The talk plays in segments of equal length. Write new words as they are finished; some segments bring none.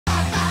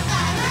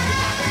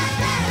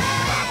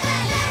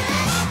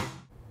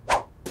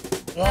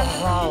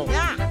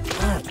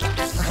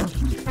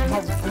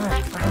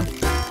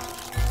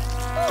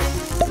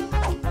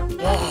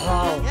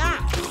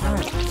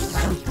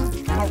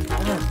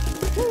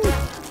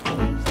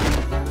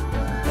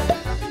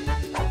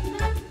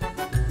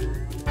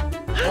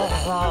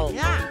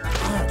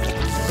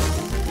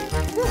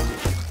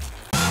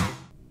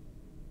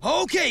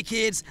Okay,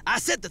 kids, I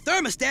set the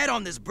thermostat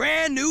on this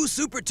brand new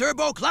super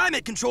turbo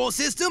climate control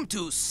system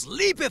to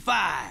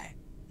sleepify.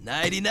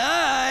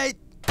 Nighty-night.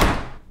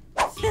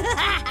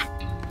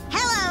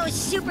 Hello,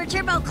 super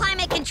turbo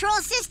climate control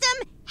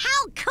system.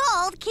 How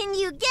cold can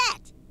you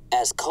get?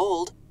 As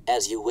cold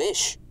as you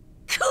wish.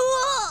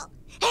 Cool!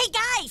 Hey,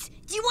 guys,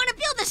 do you want to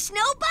build a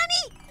snow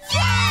bunny?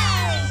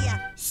 Yay!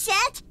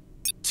 Set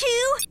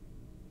to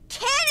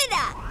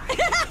Canada!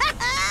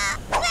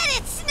 Let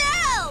it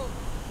snow!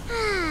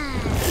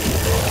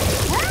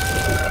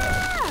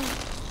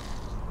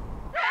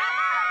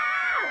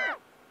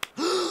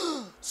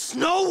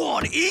 Snow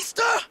on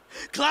Easter?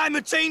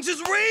 Climate change is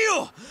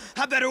real!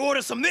 I better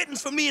order some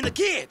mittens for me and the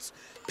kids.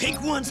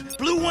 Pink ones,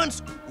 blue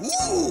ones,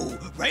 ooh,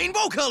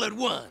 rainbow-colored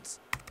ones.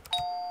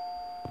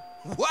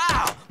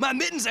 Wow, my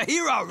mittens are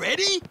here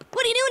already?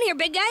 What are you doing here,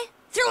 big guy?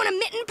 Throwing a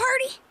mitten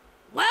party?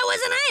 Why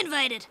wasn't I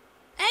invited?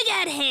 I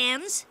got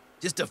hands.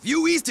 Just a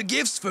few Easter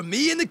gifts for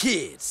me and the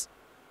kids.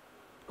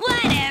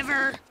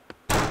 Whatever.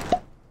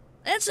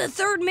 That's the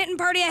third mitten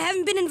party I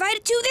haven't been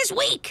invited to this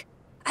week.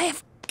 I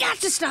have got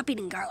to stop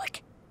eating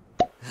garlic.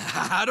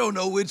 I don't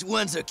know which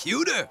ones are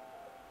cuter.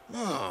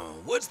 Oh,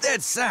 what's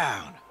that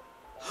sound?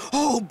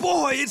 Oh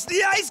boy, it's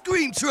the ice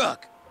cream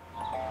truck!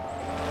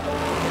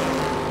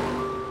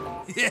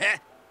 Yeah,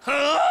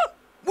 huh?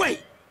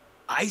 Wait,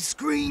 ice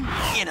cream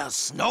in a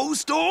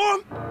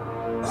snowstorm?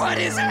 What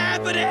is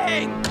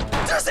happening?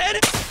 Does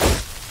it?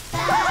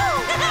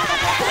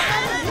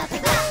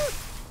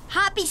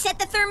 Hoppy set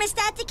the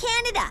thermostat to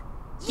Canada.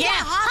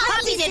 Yeah,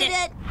 Hoppy did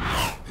it.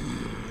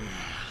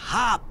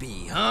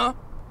 Hoppy, huh?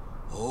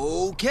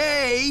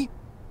 Okay.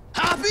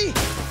 Hoppy,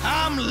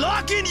 I'm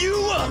locking you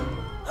up!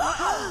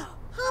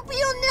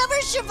 Hoppy'll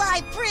never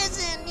survive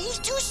prison. He's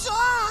too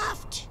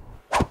soft.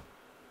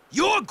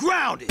 You're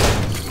grounded!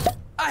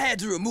 I had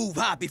to remove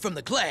Hoppy from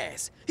the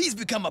class. He's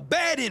become a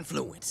bad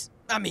influence.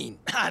 I mean,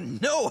 I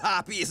know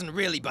Hoppy isn't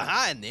really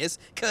behind this,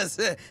 'cause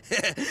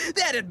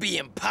that'd be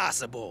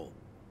impossible.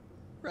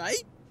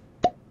 Right?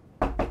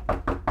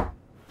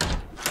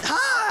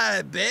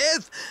 Hi,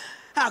 Beth.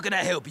 How can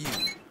I help you?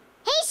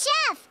 Hey,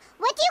 Chef!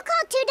 What do you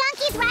call two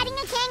donkeys riding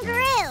a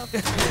kangaroo?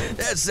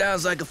 That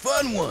sounds like a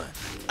fun one.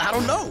 I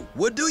don't know.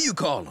 What do you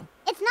call them?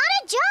 It's not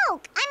a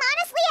joke. I'm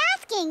honestly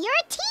asking. You're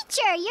a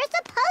teacher. You're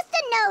supposed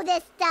to know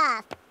this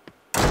stuff.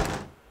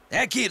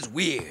 That kid's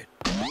weird.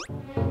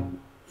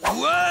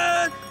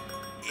 What?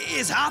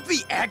 Is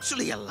Hoppy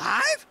actually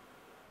alive?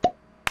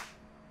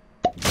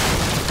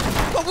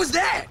 What was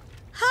that?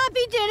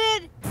 Hoppy did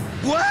it.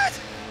 What?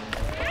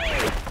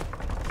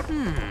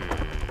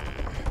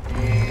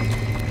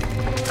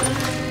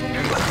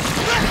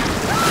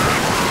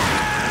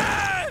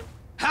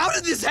 How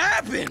did this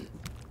happen?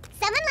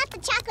 Someone left the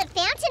chocolate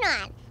fountain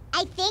on.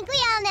 I think we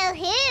all know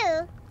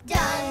who.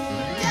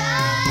 Dun, dun.